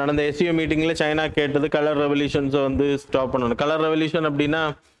இப்போ நடந்த SEO மீட்டிங்கில் சைனா கேட்டது கலர் ரெவல்யூஷன்ஸை வந்து ஸ்டாப் பண்ணணும். கலர் ரெவல்யூஷன் அப்படின்னா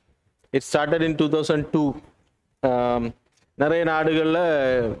இட் ஸ்டார்டட் இன் 2002. நிறைய நாடுகளில்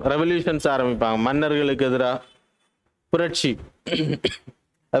ரெவல்யூஷன்ஸ் ஆரம்பிப்பாங்க, மன்னர்களுக்கு எதிராக புரட்சி.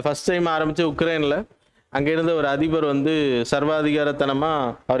 அது ஃபஸ்ட் டைம் ஆரம்பித்து உக்ரைனில். அங்கே இருந்த ஒரு அதிபர் வந்து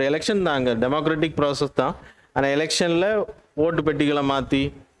சர்வாதிகாரத்தனமாக, அவர் எலெக்ஷன் தான், அங்கே டெமோக்ராட்டிக் ப்ராசஸ் தான், ஆனால் எலெக்ஷனில் ஓட்டு பெட்டிகளை மாற்றி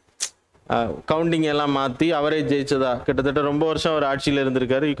கவுண்டிங் எல்லாம் மாற்றி அவரே ஜெயிச்சதா. கிட்டத்தட்ட ரொம்ப வருஷம் அவர் ஆட்சியில்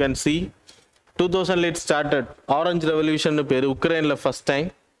இருந்திருக்காரு. You can see 2000 it started. Orange revolution பேர். உக்ரைனில் first time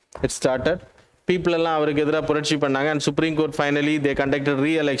it started. People எல்லாம் அவருக்கு எதிராக புரட்சி பண்ணாங்க. And supreme court finally they conducted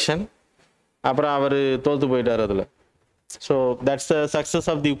re-election. அப்புறம் அவர் தோற்று போயிட்டார் அதில். So that's the success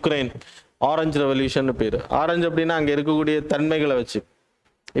of the Ukraine. Orange revolution பேர். ஆரஞ்சு அப்படின்னா அங்கே இருக்கக்கூடிய தன்மைகளை வச்சு.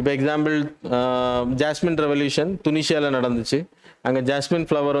 இப்போ எக்ஸாம்பிள் ஜாஸ்மின் ரெவல்யூஷன் துனிஷியாவில் நடந்துச்சு. அங்கே ஜாஸ்மின்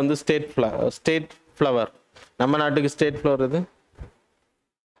ஃப்ளவர் வந்து ஸ்டேட் ஃப்ளவர். நம்ம நாட்டுக்கு ஸ்டேட் ஃப்ளவர் இது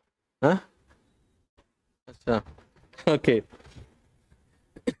ஓகே.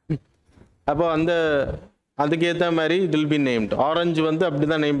 அப்போ அந்த அதுக்கேற்ற மாதிரி it will be named. Orange வந்து அப்படி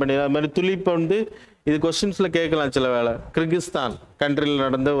தான் நேம் பண்ணி. அது மாதிரி துலிப் வந்து இது கொஸ்டின்ஸில் கேட்கலாம் சில வேலை. கிர்கிஸ்தான் கண்ட்ரியில்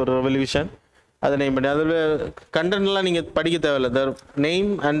நடந்த ஒரு ரெவல்யூஷன், அதை நேம் பண்ணி. அதில் கண்டென்ட்லாம் நீங்கள் படிக்க தேவையில்ல. The name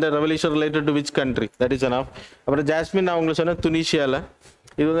and the revolution related to which country, that is enough. அப்புறம் ஜாஸ்மின் அவங்க சொன்ன துனிஷியாவில்.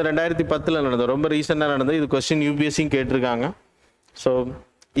 இது வந்து 2010 நடந்தது, ரொம்ப ரீசெண்டாக நடந்தது. இது கொஸ்டின் UPSCயும் கேட்டிருக்காங்க. ஸோ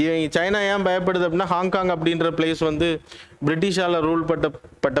சைனா ஏன் பயப்படுது அப்படின்னா, ஹாங்காங் அப்படின்ற பிளேஸ் வந்து பிரிட்டிஷால் ரூல்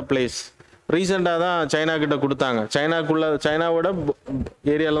பட்ட பிளேஸ். ரீசெண்டாக தான் சைனா கிட்ட கொடுத்தாங்க. சைனாவோட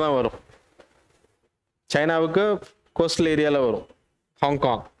ஏரியாவில் தான் வரும், சைனாவுக்கு கோஸ்டல் ஏரியாவில் வரும்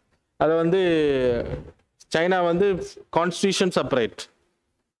ஹாங்காங். அதை வந்து சைனா வந்து கான்ஸ்டியூஷன் செப்பரேட்,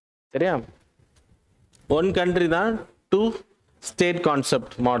 சரியா? ஒன் கண்ட்ரி தான் 2 ஸ்டேட்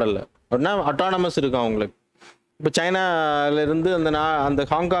கான்செப்ட் மாடலில் அப்படின்னா அட்டானமஸ் இருக்கும் அவங்களுக்கு. இப்போ சைனாவிலேருந்து அந்த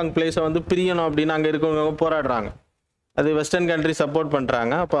ஹாங்காங் பிளேஸை வந்து பிரியணும் அப்படின்னு அங்கே இருக்கவங்க போராடுறாங்க. அது வெஸ்டர்ன் கண்ட்ரி சப்போர்ட்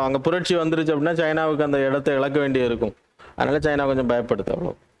பண்ணுறாங்க. அப்போ அங்கே புரட்சி வந்துருச்சு அப்படின்னா சைனாவுக்கு அந்த இடத்த இழக்க வேண்டிய இருக்கும். அதனால் சைனா கொஞ்சம் பயப்படுது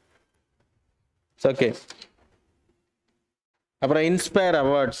அவ்வளோ. ஓகே. அப்புறம் இன்ஸ்பயர்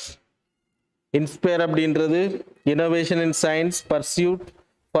அவார்ட்ஸ். இன்ஸ்பயர் அப்படின்றது innovation in science pursuit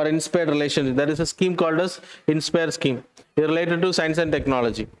for inspired relationship. That is a scheme called as inspire scheme. இது related to science and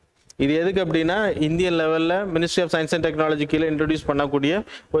technology. இது எதுக்கு அப்படின்னா இந்தியன் லெவலில் ministry of science and technology கீழே இன்ட்ரடியூஸ் பண்ணக்கூடிய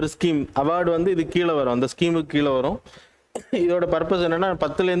ஒரு ஸ்கீம். அவார்டு வந்து இது கீழே வரும், அந்த ஸ்கீமுக்கு கீழே வரும். இதோட பர்பஸ் என்னென்னா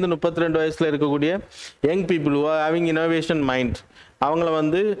 10லேருந்து 32 வயசில் இருக்கக்கூடிய young people who are having innovation mind அவங்கள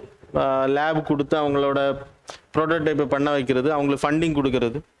வந்து லேப் கொடுத்து அவங்களோட ப்ரோட்டோடைப்பை பண்ண வைக்கிறது, அவங்களுக்கு ஃபண்டிங்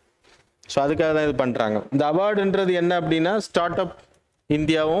கொடுக்கறது. ஸோ அதுக்காக தான் இது பண்ணுறாங்க. இந்த அவார்டுன்றது என்ன அப்படின்னா ஸ்டார்ட் அப்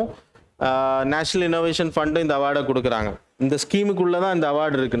இந்தியாவும் நேஷ்னல் இனோவேஷன் ஃபண்டும் இந்த அவார்டை கொடுக்குறாங்க. இந்த ஸ்கீமுக்குள்ளே தான் இந்த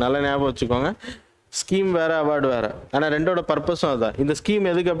அவார்டு இருக்குது, நல்லா ஞாபகம் வச்சுக்கோங்க. ஸ்கீம் வேறு, அவார்டு வேறு. ஆனால் ரெண்டோட பர்பஸும் அதுதான். இந்த ஸ்கீம்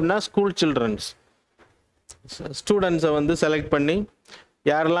எதுக்கு அப்படின்னா ஸ்கூல் சில்ட்ரன்ஸ் ஸ்டூடெண்ட்ஸை வந்து செலக்ட் பண்ணி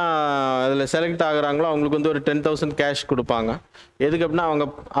யாரெல்லாம் அதில் செலக்ட் ஆகுறாங்களோ அவங்களுக்கு வந்து ஒரு 10,000 கேஷ் கொடுப்பாங்க. எதுக்கு அப்படின்னா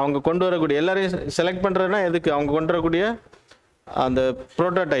அவங்க கொண்டு வரக்கூடிய எல்லாரையும் செலக்ட் பண்ணுறதுனா எதுக்கு, அவங்க கொண்டு வரக்கூடிய அந்த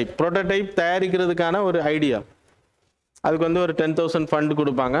ப்ரோட்டோடைப் தயாரிக்கிறதுக்கான ஒரு ஐடியா, அதுக்கு வந்து ஒரு 10,000 ஃபண்ட்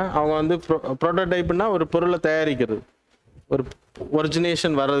கொடுப்பாங்க. அவங்க வந்து ப்ரோட்டோடைப்னா ஒரு பொருளை தயாரிக்கிறது, ஒரு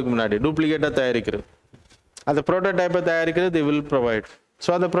ஒரிஜினேஷன் வர்றதுக்கு முன்னாடி டூப்ளிகேட்டாக தயாரிக்கிறது. அந்த ப்ரோட்டோடைப்பை தயாரிக்கிறது they will provide. ஸோ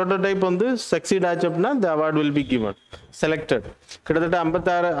அந்த ப்ரோட்டோடைப் வந்து சக்சீட் ஆச்சு அப்படின்னா the award will be given. Selected கிட்டத்தட்ட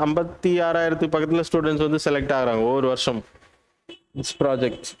 56,000 பக்கத்தில் ஸ்டூடெண்ட்ஸ் வந்து செலக்ட் ஆகிறாங்க ஒவ்வொரு வருஷம். This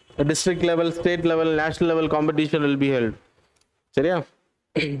project district level, state level, national level competition will be held. சரியா?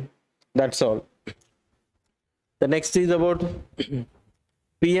 That's all. The next is about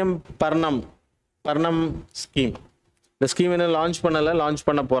PM Parnam scheme. இந்த ஸ்கீம் என்ன லான்ச்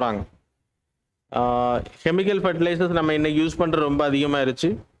பண்ண போகிறாங்க. கெமிக்கல் ஃபர்டிலைசர்ஸ் நம்ம இன்னைக்கு யூஸ் பண்ணுறது ரொம்ப அதிகமாகிருச்சு.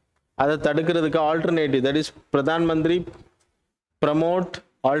 அதை தடுக்கிறதுக்கு alternative, that is Pradhan Mantri promote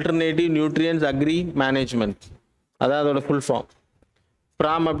alternative nutrients agri management, அதான் அதோட ஃபுல் ஃபார்ம்.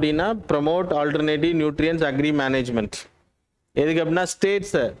 ப்ராம் அப்படின்னா promote alternative nutrients agri management. எதுக்கு அப்படின்னா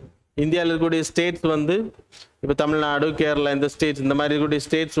ஸ்டேட்ஸை, இந்தியாவில் இருக்கக்கூடிய ஸ்டேட்ஸ் வந்து இப்போ தமிழ்நாடு, கேரளா, இந்த ஸ்டேட்ஸ், இந்த மாதிரி இருக்கக்கூடிய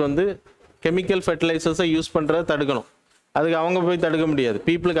ஸ்டேட்ஸ் வந்து கெமிக்கல் ஃபர்டிலைசர்ஸை யூஸ் பண்ணுறதை தடுக்கணும். அதுக்கு அவங்க போய் தடுக்க முடியாது,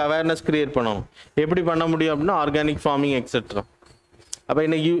 பீப்புளுக்கு அவேர்னஸ் கிரியேட் பண்ணணும். எப்படி பண்ண முடியும் அப்படின்னா ஆர்கானிக் ஃபார்மிங் எக்ஸெட்ரா. அப்போ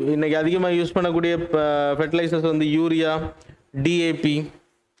இன்னைக்கு அதிகமாக யூஸ் பண்ணக்கூடிய ஃபர்டிலைசர்ஸ் வந்து யூரியா, டிஏபி,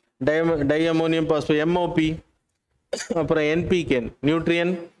 டைஅமோனியம் பாஸ்பேட், எம்ஓபி, அப்புறம் என்பிகே,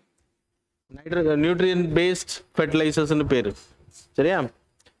 நியூட்ரியன் பேஸ்ட் ஃபர்டிலைசர்ஸ்னு பேர். சரியா?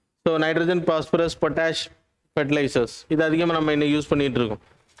 So nitrogen, phosphorus, potash fertilisers இது அதிகமாக நம்ம இன்னைக்கு யூஸ் பண்ணிகிட்டு இருக்கோம்.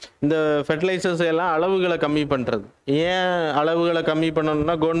 இந்த ஃபர்டிலைசர்ஸ் எல்லாம் அளவுகளை கம்மி பண்ணுறது. ஏன் அளவுகளை கம்மி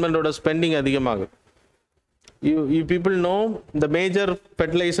பண்ணணும்னா கவர்மெண்டோட ஸ்பெண்டிங் அதிகமாகும். யூ பீப்புள் நோ இந்த மேஜர்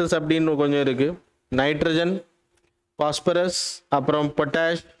ஃபர்டிலைசர்ஸ் அப்படின்னு கொஞ்சம் இருக்குது. நைட்ரஜன், பாஸ்பரஸ், அப்புறம்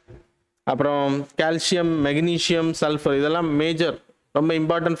பொட்டாஷ், அப்புறம் கால்சியம், மெக்னீஷியம், சல்ஃபர், இதெல்லாம் மேஜர், ரொம்ப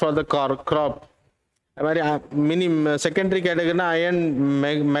இம்பார்ட்டன்ட் ஃபார் த க்ராப். அது மாதிரி செகண்டரி கேட்டகரினா அயன்,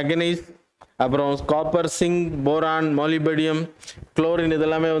 மெக்னீஸ், அப்புறம் காப்பர், சிங்க், போரான், மாலிபடியம், குளோரின்,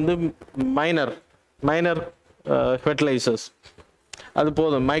 இதெல்லாமே வந்து மைனர் ஃபர்டிலைசர்ஸ். அது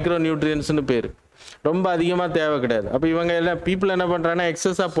போதும், மைக்ரோ நியூட்ரியன்ஸ்னு பேர். ரொம்ப அதிகமாக தேவை கிடையாது. அப்போ இவங்க எல்லாம் பீப்புள் என்ன பண்ணுறாங்கன்னா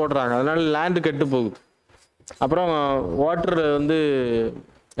எக்ஸஸாக போடுறாங்க, அதனால லேண்டு கெட்டு போகுது. அப்புறம் வாட்டர் வந்து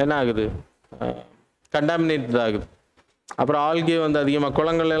என்ன ஆகுது, கண்டாமினேட்டட் ஆகுது. அப்புறம் ஆல்கே வந்து அதிகமாக,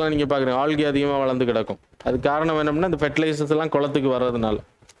 குளங்கள்லாம் நீங்கள் பார்க்குறீங்க ஆல்கே அதிகமாக வளர்ந்து கிடக்கும். அது காரணம் என்னம்னா இந்த ஃபர்டிலைசர்ஸ் எல்லாம் குளத்துக்கு வர்றதுனால.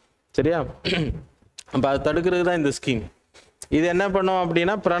 சரியா? அப்போ அதை தடுக்கிறது தான் இந்த ஸ்கீம். இது என்ன பண்ணும்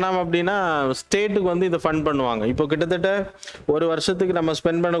அப்படின்னா பிரணாம் அப்படின்னா ஸ்டேட்டுக்கு வந்து இதை ஃபண்ட் பண்ணுவாங்க. இப்போ கிட்டத்தட்ட ஒரு வருஷத்துக்கு நம்ம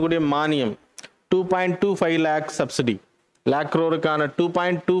ஸ்பெண்ட் பண்ணக்கூடிய மானியம் 2.25 lakh subsidy, lakh க்ரோருக்கான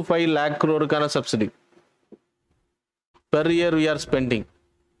 2.25 lakh crore subsidy per year we are spending.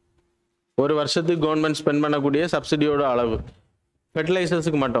 ஒரு வருஷத்துக்கு கவர்மெண்ட் ஸ்பெண்ட் பண்ணக்கூடிய சப்சிடியோட அளவு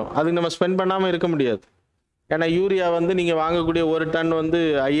ஃபெர்டிலைசர்ஸுக்கு மட்டும். அதுக்கு நம்ம ஸ்பெண்ட் பண்ணாமல் இருக்க முடியாது. ஏன்னா யூரியா வந்து நீங்கள் வாங்கக்கூடிய ஒரு டன் வந்து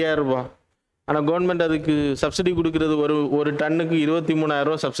 5,000 ரூபா. ஆனால் கவர்மெண்ட் அதுக்கு சப்சிடி கொடுக்குறது ஒரு டன்னுக்கு 23,000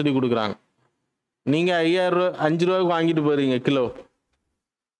 ரூபா சப்சிடி கொடுக்குறாங்க. நீங்கள் 5,000 ரூபா 5 ரூபாய்க்கு வாங்கிட்டு போகிறீங்க கிலோ.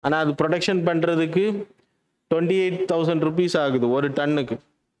 ஆனால் அது ப்ரொடக்ஷன் பண்ணுறதுக்கு 28,000 rupees ஆகுது ஒரு டன்னுக்கு.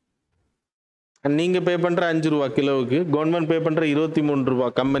 நீங்கள் பே பண்ணுற 5 ரூபா கிலோவுக்கு, கவர்மெண்ட் பே பண்ணுற 23 ரூபா,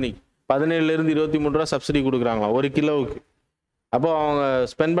 கம்பெனி 17லேருந்து 23 ரூபா சப்சிடி கொடுக்குறாங்களா ஒரு கிலோவுக்கு. அப்போ அவங்க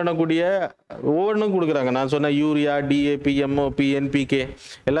ஸ்பெண்ட் பண்ணக்கூடிய ஒவ்வொன்றும் கொடுக்குறாங்க. நான் சொன்ன யூரியா, டிஏபி, எம்ஓபி, என்பிகே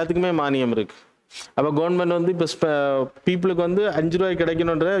எல்லாத்துக்குமே மானியம் இருக்குது. அப்போ கவர்மெண்ட் வந்து இப்போ பீப்புளுக்கு வந்து 5 ரூபாய்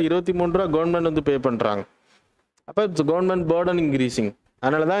கிடைக்கணுன்ற 23 ரூபா கவர்மெண்ட் வந்து பே பண்ணுறாங்க. அப்போ இட்ஸ் கவர்மெண்ட் பேர்டன் இன்க்ரீசிங்.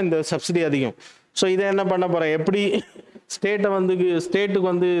 அதனால தான் இந்த சப்சிடி அதிகம். ஸோ இதை என்ன பண்ண போகிறேன், எப்படி ஸ்டேட்டுக்கு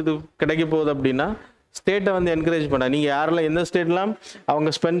வந்து இது கிடைக்க போகுது அப்படின்னா, ஸ்டேட்டை வந்து என்கரேஜ் பண்ண, நீங்கள் யாரெல்லாம் எந்த ஸ்டேட்லாம் அவங்க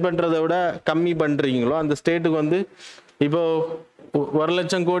ஸ்பெண்ட் பண்ணுறதை விட கம்மி பண்ணுறீங்களோ அந்த ஸ்டேட்டுக்கு வந்து இப்போது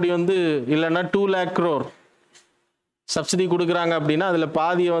 1,00,000 கோடி வந்து இல்லைன்னா 2,00,000 crore சப்சிடி கொடுக்குறாங்க அப்படின்னா அதில்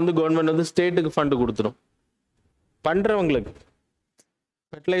பாதியை வந்து கவர்மெண்ட் வந்து ஸ்டேட்டுக்கு ஃபண்டு கொடுத்துரும். பண்ணுறவங்களுக்கு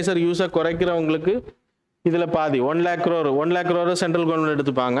ஃபெர்டிலைசர் யூஸை குறைக்கிறவங்களுக்கு இதில் பாதி 1,00,000 crore சென்ட்ரல் கவர்மெண்ட்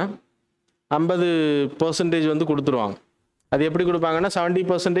எடுத்துப்பாங்க, 50% வந்து கொடுத்துருவாங்க. அது எப்படி கொடுப்பாங்கன்னா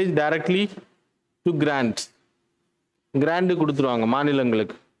 70% டைரக்ட்லி டு கிராண்ட் கொடுத்துருவாங்க,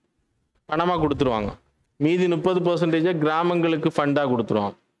 மாநிலங்களுக்கு பணமாக கொடுத்துருவாங்க. மீதி 30% கிராமங்களுக்கு ஃபண்டாக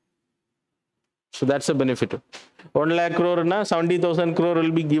கொடுத்துருவாங்க. So that's a benefit. 1,00,000 crore-னா 70,000 crore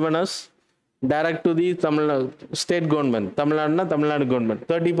will be given us direct to the state government. தமிழ்நாடுனா Tamil Nadu government,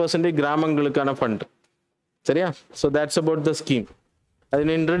 30% கிராமங்களுக்கான fund. சரியா? So that's about the scheme.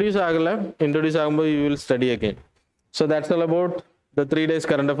 அது இன்ட்ரடியூஸ் ஆகலை, இன்ட்ரடியூஸ் ஆகும்போது you will study again. So that's all about the 3 days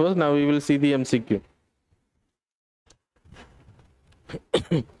current affairs. Now we will see the MCQ.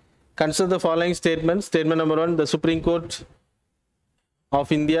 Consider the following statements. Statement number 1, the Supreme Court of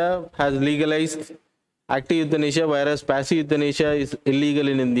India has legalized active euthanasia, whereas passive euthanasia is illegal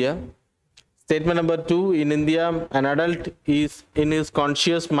in India. Statement number 2, in India, an adult is in his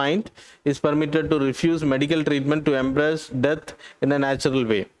conscious mind is permitted to refuse medical treatment to embrace death in a natural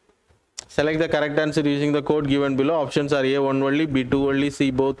way. Select the correct answer using the code given below. Options are A, 1 only, B, 2 only,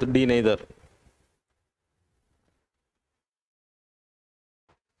 C, both, D, neither.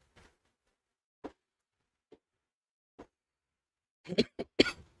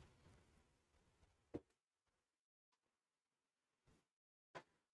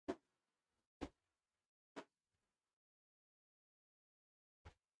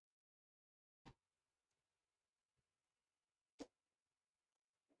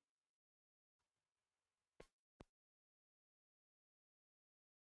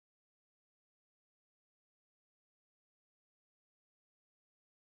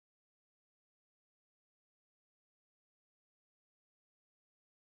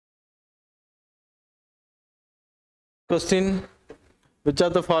 Question: which of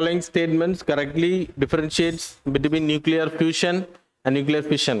the following statements correctly differentiates between nuclear fusion and nuclear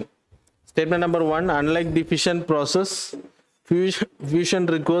fission? Statement number 1, unlike the fission process, fusion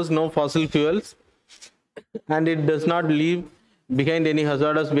requires no fossil fuels and it does not leave behind any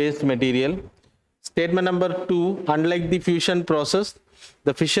hazardous waste material. Statement number 2, unlike the fusion process,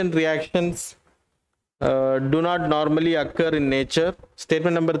 the fission reactions do not normally occur in nature.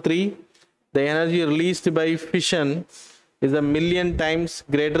 Statement number 3, the energy released by fission is 1,000,000 times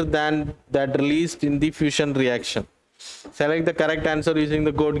greater than that released in the fusion reaction. Select the correct answer using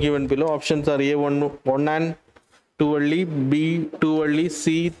the code given below. Options are A, 1 and 2 only, B, 2 only,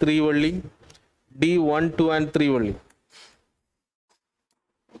 C, 3 only, D, 1, 2 and 3 only.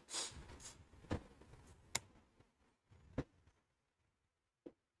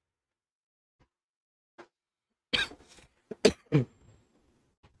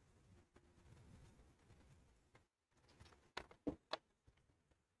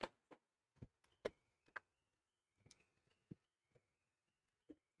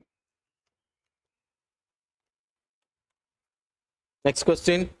 Next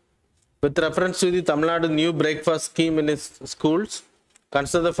question. With reference to the Tamil Nadu new breakfast scheme in its schools,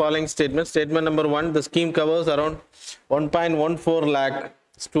 consider the following statement. Statement number 1, the scheme covers around 1.14 lakh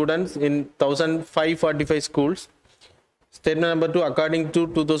students in 1,545 schools. Statement number 2, according to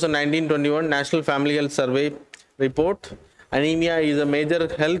 2019-21 National Family Health Survey report, anemia is a major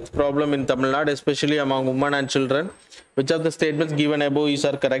health problem in Tamil Nadu, especially among women and children. Which of the statements given above is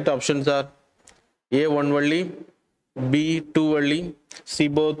are correct? Options are A, 1 only, B, 2 only, C,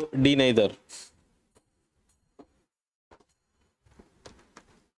 both, D, neither.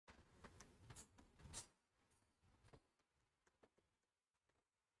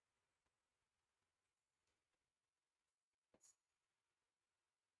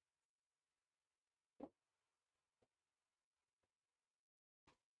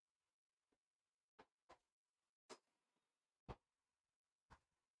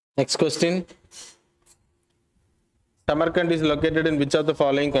 Next question. Samarkand is located in which of the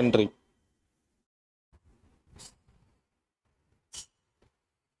following country?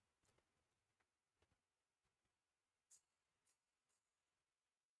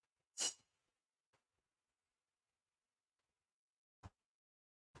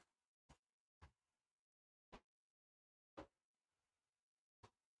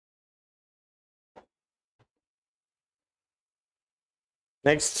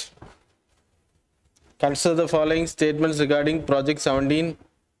 Next, consider the following statements regarding Project 17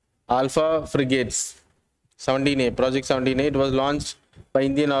 Alpha Frigates. 17A, Project 17A, it was launched by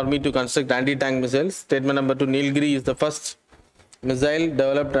Indian Army to construct anti-tank missiles. Statement number 2, Nilgiri is the first missile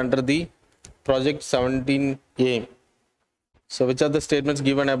developed under the Project 17A. So which of the statements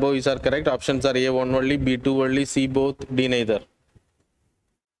given above is are correct? Options are A, 1 only, B, 2 only, C, both, D, neither.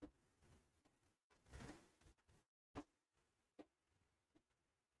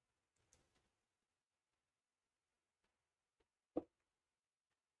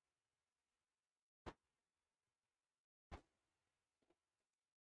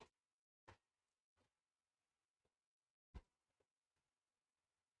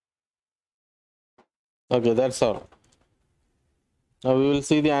 Okay, that's all. Now we will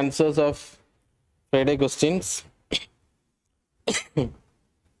see the answers of Friday questions.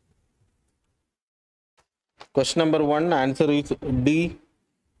 Question number 1, answer is D.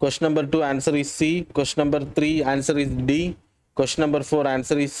 Question number 2, answer is C. Question number 3, answer is D. Question number 4,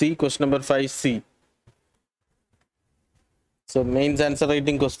 answer is C. Question number 5, C. So mains answer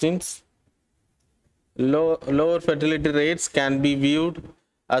writing questions. Lower fertility rates can be viewed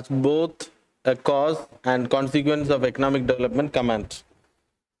as both a cause and consequence of economic development. Comment.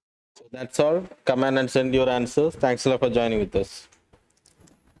 So that's all. Comment and send your answers. Thanks a lot for joining with us.